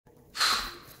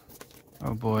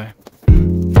Oh boy.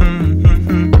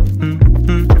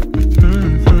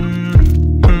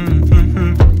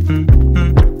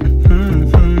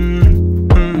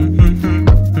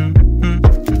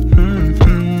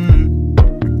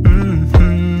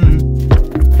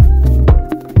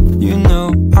 You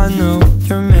know, I know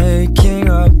you're making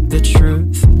up the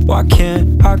truth. Why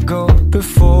can't I go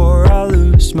before I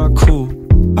lose my cool?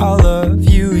 I love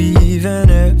you even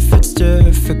if it's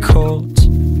difficult.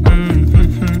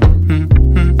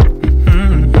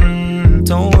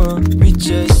 Don't worry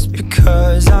just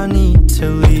because I need to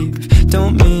leave.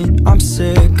 Don't mean I'm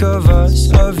sick of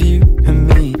us, of you and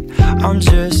me. I'm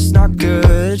just not good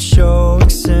at showing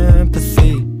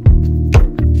sympathy.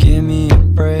 Give me a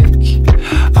break.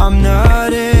 I'm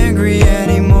not angry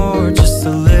anymore, just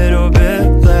a little bit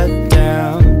let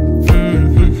down.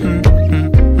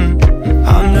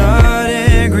 I'm not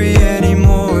angry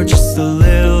anymore, just a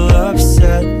little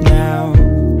upset now.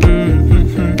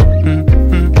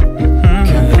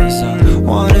 Cause I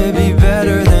wanna be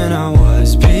better than I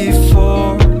was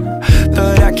before,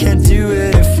 but I can't do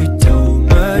it if we don't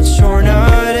mature.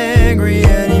 Not angry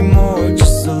anymore,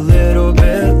 just a little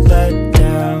bit let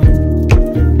down.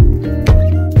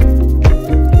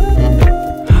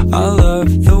 I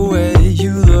love the way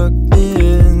you look me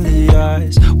in the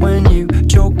eyes when you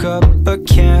joke up but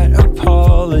can't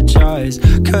apologize,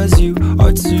 cause you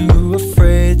are too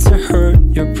afraid to hurt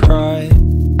your pride.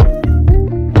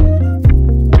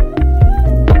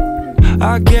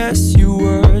 I guess you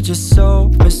were just so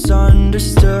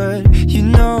misunderstood. You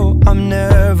know I'm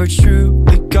never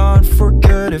truly gone for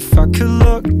good. If I could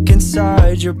look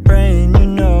inside your brain, you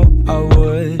know I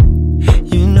would.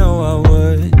 You know I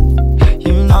would.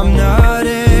 I'm not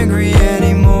angry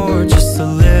anymore, just a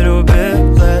little bit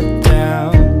let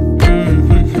down.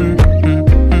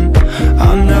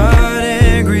 I'm not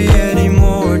angry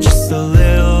anymore, just a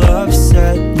little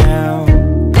upset now.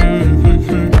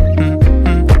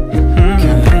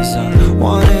 Cause I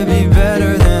wanna be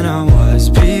better than I was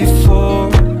before,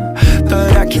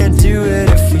 but I can't do it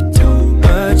if we don't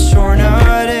mature.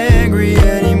 Not angry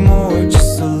anymore,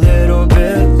 just a little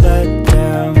bit let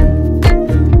down.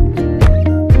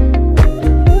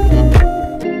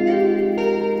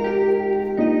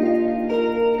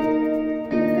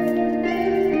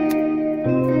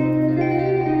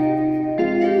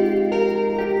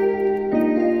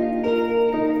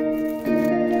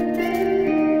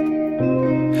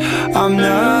 I'm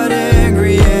not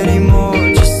angry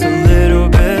anymore, just a little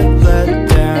bit let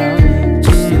down.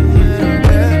 Just a little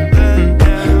bit let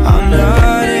down. I'm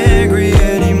not angry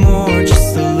anymore,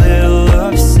 just a little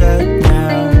upset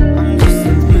now. I'm just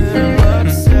a little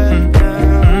upset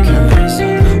now. Cause I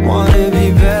wanna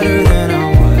be better than I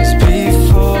was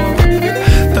before,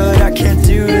 but I can't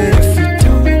do it if we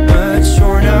don't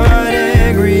mature. Not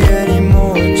angry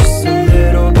anymore, just a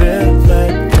little bit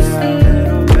let down.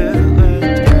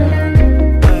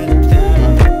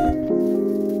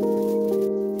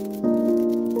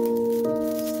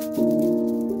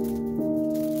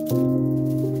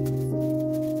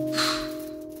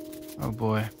 Oh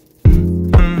boy.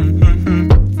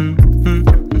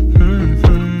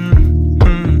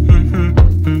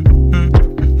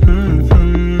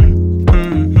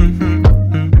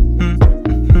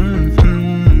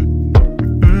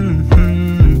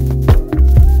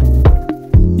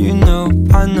 You know,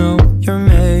 I know you're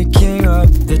making up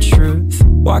the truth.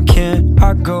 Why can't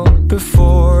I go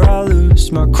before I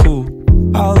lose my cool?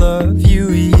 I love you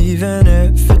even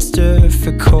if it's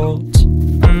difficult.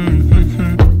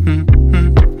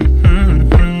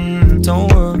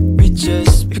 Don't worry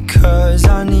just because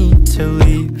I need to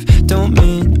leave. Don't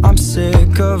mean I'm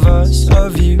sick of us,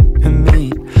 of you and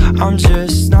me. I'm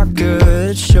just not good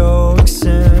at showing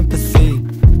sympathy.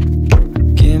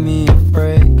 Give me a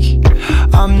break.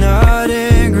 I'm not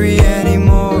angry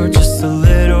anymore, just a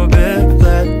little bit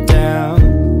let down.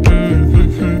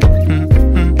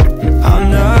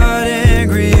 I'm not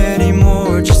angry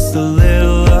anymore, just a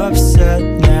little upset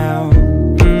now.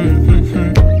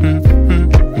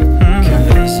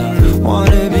 Cause I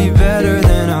wanna be better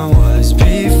than I was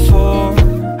before,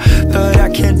 but I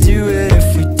can't do it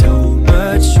if we don't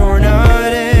mature.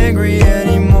 Not angry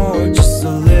anymore, just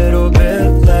a little bit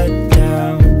let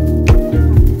down.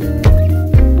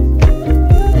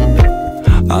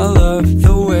 I love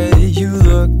the way you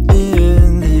look me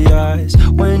in the eyes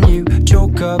when you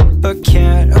joke up but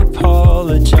can't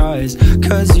apologize,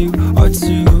 cause you are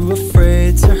too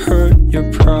afraid to hurt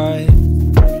your pride.